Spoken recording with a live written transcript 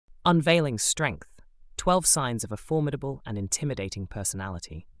Unveiling strength, 12 signs of a formidable and intimidating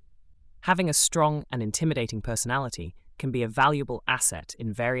personality. Having a strong and intimidating personality can be a valuable asset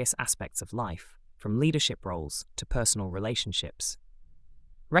in various aspects of life, from leadership roles to personal relationships.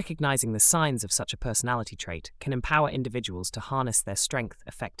 Recognizing the signs of such a personality trait can empower individuals to harness their strength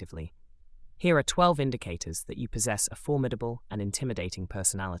effectively. Here are 12 indicators that you possess a formidable and intimidating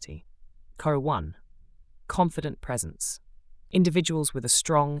personality. 1. Confident presence. Individuals with a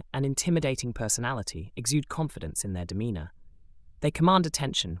strong and intimidating personality exude confidence in their demeanor. They command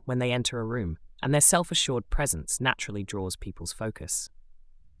attention when they enter a room, and their self-assured presence naturally draws people's focus.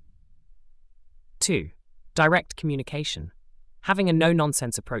 2. Direct communication. Having a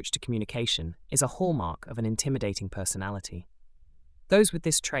no-nonsense approach to communication is a hallmark of an intimidating personality. Those with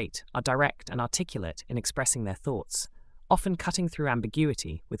this trait are direct and articulate in expressing their thoughts, often cutting through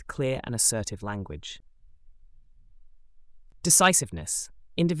ambiguity with clear and assertive language. Decisiveness.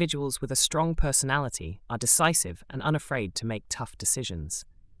 Individuals with a strong personality are decisive and unafraid to make tough decisions.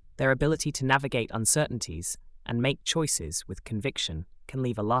 Their ability to navigate uncertainties and make choices with conviction can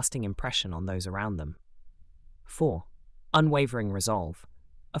leave a lasting impression on those around them. 4. Unwavering resolve.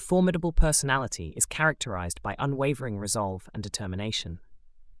 A formidable personality is characterized by unwavering resolve and determination.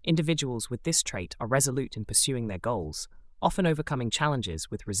 Individuals with this trait are resolute in pursuing their goals, often overcoming challenges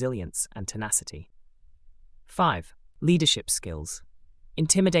with resilience and tenacity. 5. Leadership skills.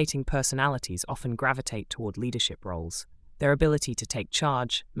 Intimidating personalities often gravitate toward leadership roles. Their ability to take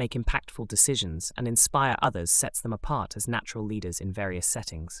charge, make impactful decisions, and inspire others sets them apart as natural leaders in various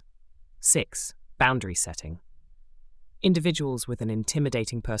settings. 6. Boundary setting. Individuals with an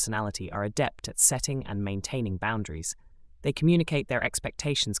intimidating personality are adept at setting and maintaining boundaries. They communicate their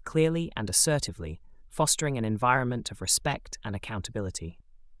expectations clearly and assertively, fostering an environment of respect and accountability.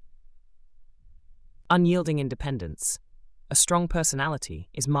 Unyielding independence. A strong personality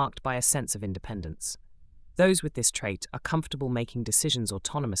is marked by a sense of independence. Those with this trait are comfortable making decisions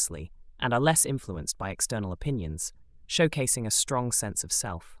autonomously and are less influenced by external opinions, showcasing a strong sense of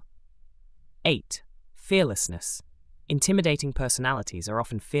self. 8. Fearlessness. Intimidating personalities are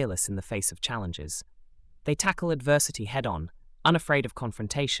often fearless in the face of challenges. They tackle adversity head-on, unafraid of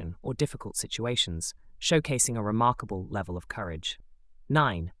confrontation or difficult situations, showcasing a remarkable level of courage.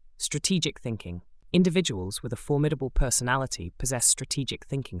 9. Strategic thinking. Individuals with a formidable personality possess strategic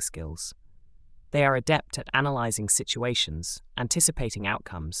thinking skills. They are adept at analyzing situations, anticipating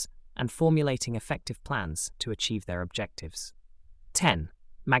outcomes, and formulating effective plans to achieve their objectives. 10.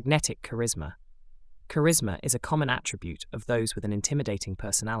 Magnetic charisma. Charisma is a common attribute of those with an intimidating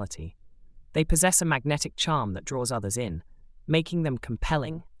personality. They possess a magnetic charm that draws others in, making them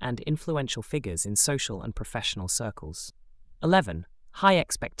compelling and influential figures in social and professional circles. 11. High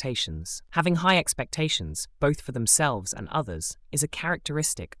expectations. Having high expectations, both for themselves and others, is a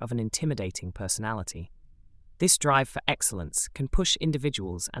characteristic of an intimidating personality. This drive for excellence can push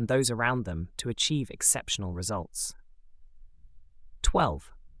individuals and those around them to achieve exceptional results.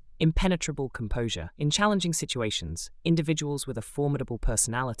 12. Impenetrable composure. In challenging situations, individuals with a formidable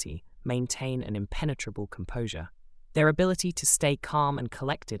personality maintain an impenetrable composure. Their ability to stay calm and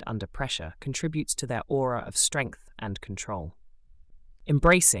collected under pressure contributes to their aura of strength and control.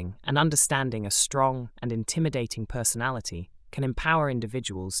 Embracing and understanding a strong and intimidating personality can empower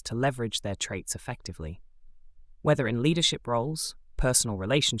individuals to leverage their traits effectively. Whether in leadership roles, personal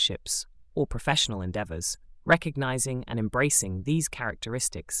relationships, or professional endeavors, recognizing and embracing these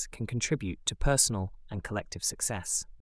characteristics can contribute to personal and collective success.